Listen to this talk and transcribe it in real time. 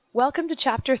Welcome to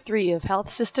Chapter 3 of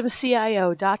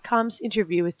HealthSystemCIO.com's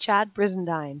interview with Chad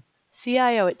Brisendine,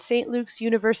 CIO at St. Luke's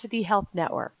University Health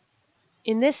Network.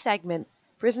 In this segment,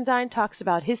 Brisendine talks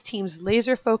about his team's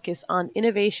laser focus on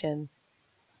innovation,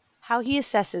 how he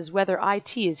assesses whether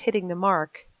IT is hitting the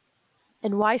mark,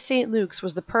 and why St. Luke's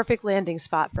was the perfect landing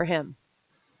spot for him.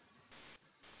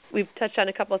 We've touched on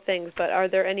a couple of things, but are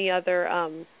there any other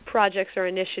projects or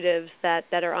initiatives that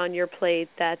are on your plate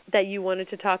that you wanted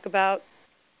to talk about?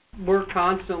 We're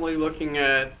constantly looking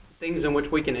at things in which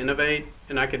we can innovate,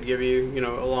 and I could give you,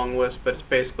 a long list, but it's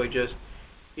basically just,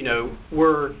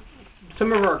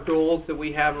 some of our goals that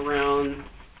we have around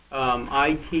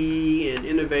IT and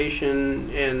innovation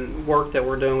and work that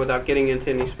we're doing without getting into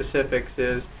any specifics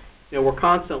is, we're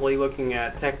constantly looking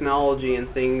at technology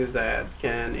and things that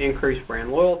can increase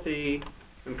brand loyalty,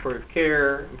 improve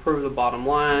care, improve the bottom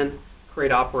line,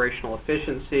 create operational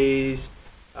efficiencies,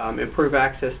 improve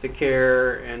access to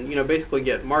care, and basically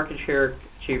get market share,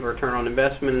 achieve a return on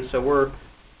investment. And so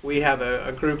we have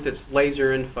a group that's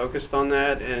laser in focused on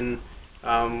that, and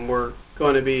we're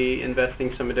going to be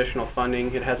investing some additional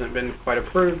funding. It hasn't been quite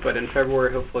approved, but in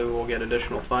February, hopefully, we'll get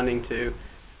additional funding to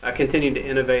continue to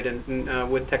innovate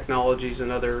with technologies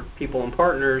and other people and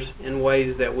partners in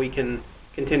ways that we can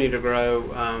continue to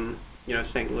grow,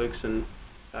 St. Luke's and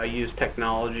use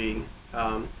technology.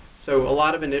 So a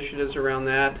lot of initiatives around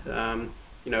that.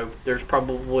 There's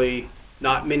probably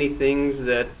not many things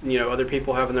that, other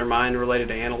people have in their mind related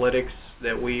to analytics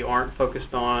that we aren't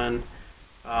focused on.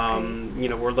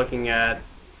 We're looking at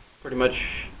pretty much,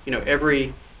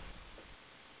 every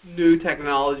new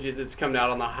technology that's coming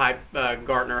out on the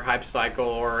Gartner hype cycle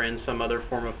or in some other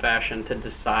form of fashion to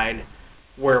decide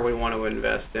where we want to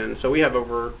invest in. So we have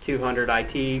over 200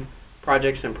 IT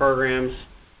projects and programs,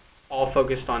 all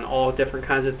focused on all different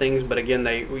kinds of things. But again,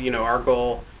 our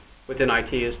goal within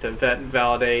IT is to vet and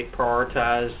validate,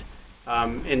 prioritize,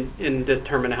 and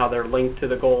determine how they're linked to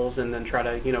the goals, and then try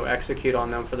to execute on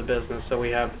them for the business. So we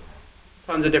have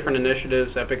tons of different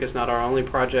initiatives. Epic is not our only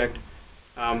project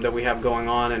that we have going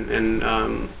on,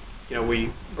 and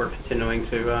we're continuing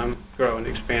to grow and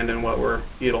expand in what we're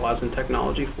utilizing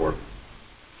technology for.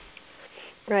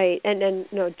 Right, and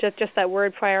just that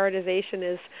word prioritization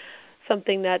is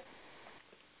something that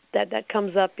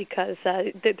comes up because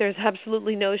there's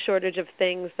absolutely no shortage of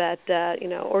things that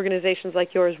organizations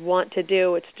like yours want to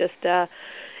do. It's just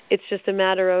a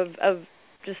matter of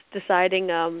just deciding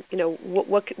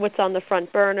what's on the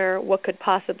front burner, what could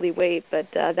possibly wait. But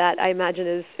that, I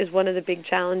imagine, is one of the big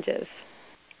challenges.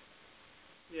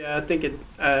 Yeah, I think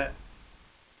I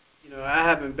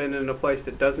haven't been in a place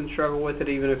that doesn't struggle with it,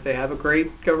 even if they have a great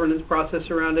governance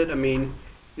process around it. I mean,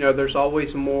 there's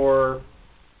always more.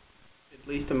 At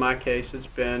least in my case, it's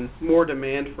been more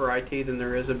demand for IT than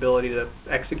there is ability to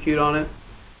execute on it.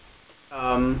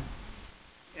 And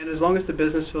as long as the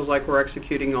business feels like we're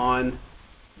executing on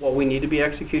what we need to be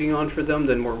executing on for them,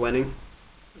 then we're winning,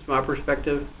 is my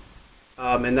perspective.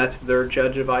 And that's their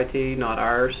judge of IT, not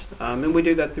ours. And we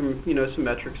do that through, some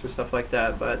metrics and stuff like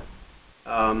that. But,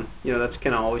 that's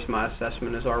kind of always my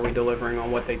assessment is, are we delivering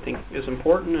on what they think is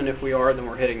important? And if we are, then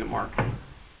we're hitting the mark.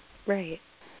 Right.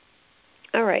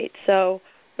 All right. So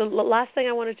the last thing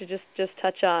I wanted to just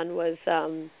touch on was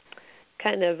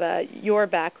kind of your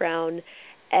background.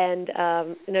 And,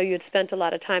 you had spent a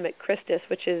lot of time at Christus,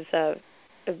 which is a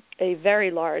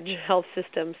very large health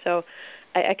system. So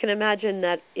I can imagine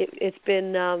that it's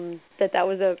been that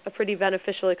was a pretty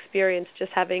beneficial experience,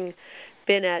 just having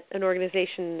been at an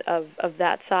organization of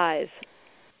that size.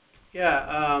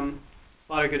 Yeah, a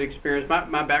lot of good experience.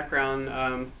 My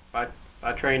background by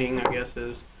training, I guess,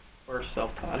 is, or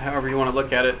self-taught, however you want to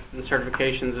look at it, and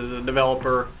certifications as a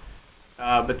developer.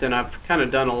 But then I've kind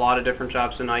of done a lot of different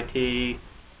jobs in IT,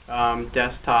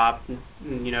 desktop,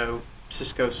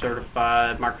 Cisco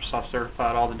certified, Microsoft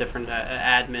certified, all the different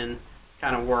admin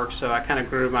kind of work. So I kind of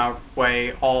grew my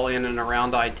way all in and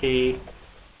around IT,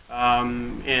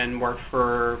 and worked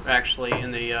actually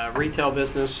in the retail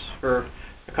business for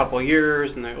a couple of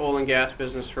years, in the oil and gas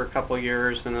business for a couple of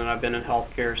years, and then I've been in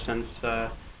healthcare since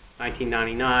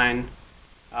 1999.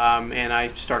 And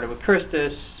I started with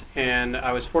Christus, and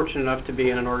I was fortunate enough to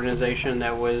be in an organization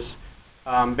that was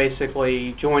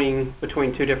basically joining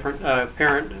between two different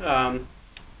parent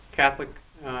Catholic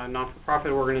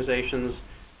non-for-profit organizations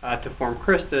to form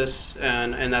Christus,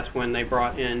 and that's when they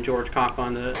brought in George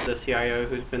Conklin, the CIO,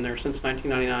 who's been there since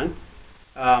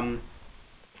 1999.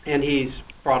 And he's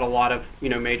brought a lot of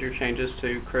major changes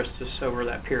to Christus over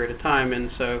that period of time,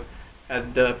 and so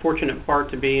had the fortunate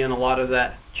part to be in a lot of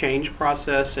that change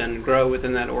process and grow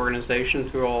within that organization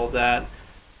through all of that.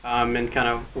 and kind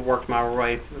of worked my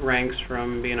way through the ranks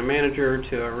from being a manager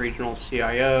to a regional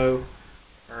CIO,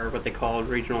 or what they call a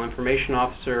regional information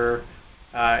officer,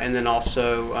 and then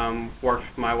also worked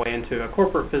my way into a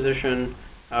corporate position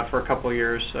for a couple of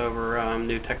years over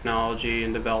new technology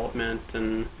and development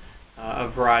and a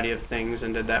variety of things,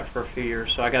 and did that for a few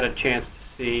years. So I got a chance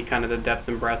to see kind of the depth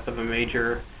and breadth of a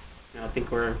major, I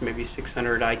think we're maybe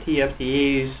 600 IT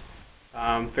FTEs,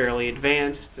 fairly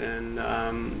advanced,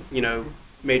 and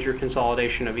major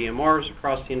consolidation of EMRs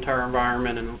across the entire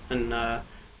environment, and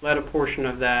led a portion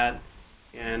of that,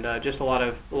 and just a lot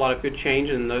of good change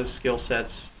in those skill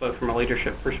sets, both from a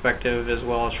leadership perspective as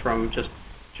well as from just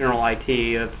general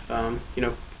IT. Of I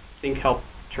think helped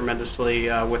tremendously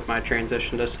with my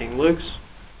transition to St. Luke's,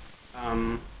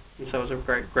 and so it was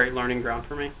a great learning ground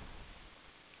for me.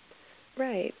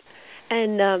 Right.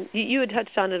 And you had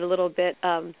touched on it a little bit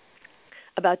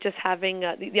about just having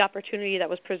the opportunity that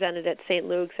was presented at St.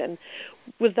 Luke's, and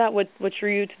was that what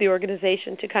drew you to the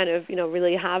organization to kind of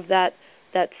really have that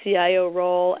CIO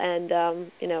role and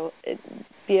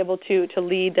be able to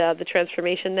lead the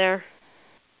transformation there?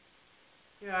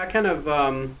 Yeah, I kind of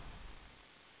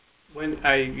when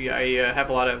I have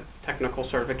a lot of technical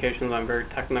certifications. I'm very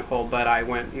technical, but I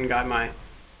went and got my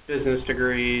business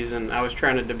degrees, and I was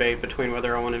trying to debate between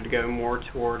whether I wanted to go more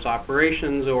towards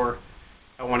operations or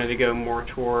I wanted to go more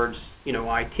towards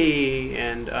IT,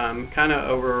 and kind of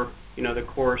over the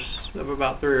course of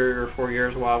about 3 or 4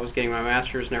 years while I was getting my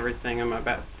master's and everything and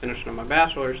finishing up my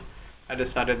bachelor's, I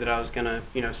decided that I was going to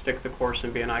stick the course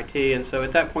and be in IT. And so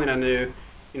at that point I knew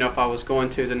if I was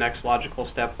going to, the next logical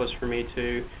step was for me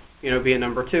to be a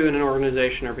number 2 in an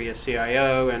organization or be a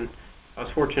CIO, and I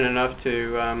was fortunate enough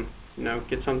to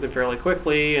get something fairly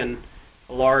quickly and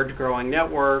a large growing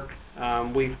network.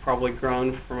 We've probably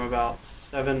grown from about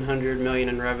 $700 million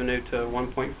in revenue to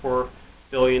 $1.4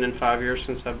 billion in 5 years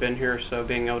since I've been here. So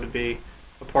being able to be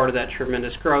a part of that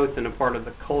tremendous growth and a part of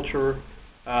the culture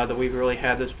that we've really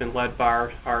had, that's been led by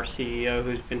our CEO,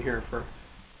 who's been here for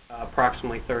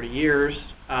approximately 30 years,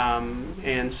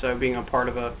 and so being a part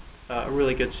of a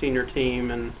really good senior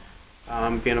team, and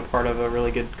being a part of a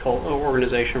really good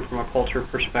organization from a culture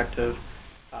perspective,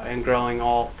 and growing,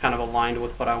 all kind of aligned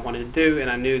with what I wanted to do. And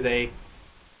I knew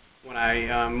when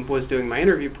I was doing my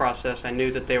interview process, I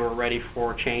knew that they were ready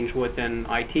for change within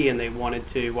IT, and they wanted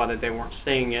to, whether they weren't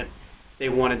saying it, they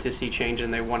wanted to see change,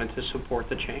 and they wanted to support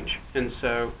the change. And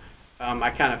so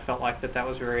I kind of felt like that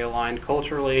was very aligned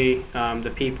culturally,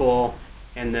 the people,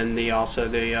 and then also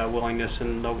the willingness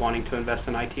and the wanting to invest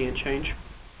in IT and change.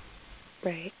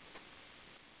 Right.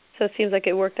 So it seems like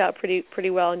it worked out pretty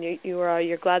well, and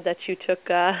you're glad that you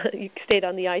stayed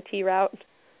on the IT route.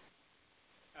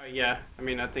 Yeah, I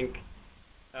mean, I think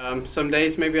some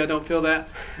days maybe I don't feel that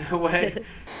way,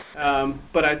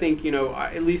 but I think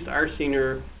at least our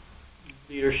senior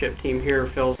leadership team here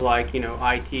feels like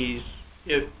IT's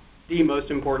the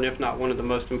most important, if not one of the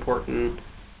most important.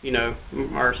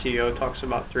 Our CEO talks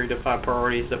about 3 to 5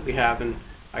 priorities that we have, and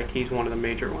IT is one of the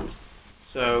major ones.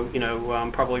 So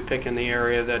I'm probably picking the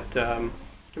area that can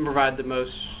provide the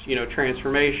most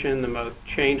transformation, the most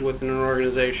change within an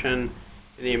organization,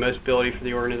 and the most ability for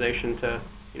the organization to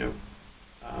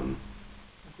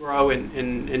grow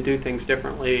and do things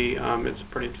differently. It's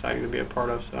pretty exciting to be a part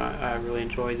of. So I really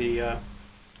enjoy the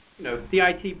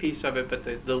IT piece of it, but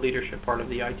the leadership part of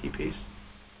the IT piece.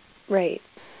 Right.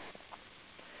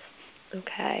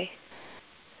 Okay.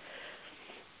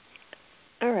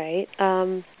 All right.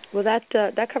 Well,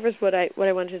 that covers what I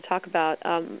wanted to talk about.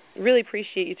 Really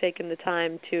appreciate you taking the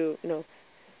time to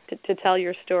to tell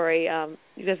your story.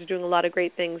 You guys are doing a lot of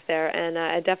great things there, and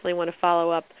I definitely want to follow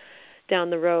up down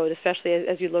the road, especially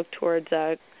as you look towards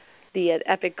the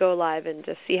Epic Go Live, and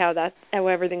just see how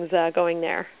everything's going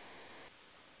there.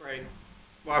 Great.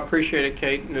 Well, I appreciate it,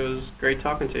 Kate, and it was great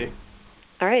talking to you.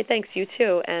 All right. Thanks. You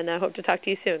too, and I hope to talk to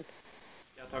you soon.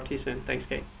 Yeah, I'll talk to you soon. Thanks,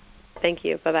 Kate. Thank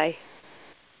you. Bye-bye.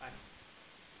 Bye.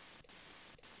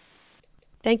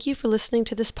 Thank you for listening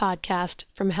to this podcast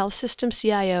from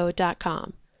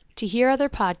healthsystemcio.com. To hear other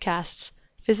podcasts,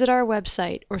 visit our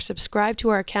website or subscribe to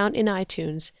our account in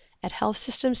iTunes at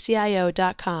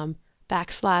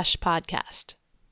healthsystemcio.com/podcast.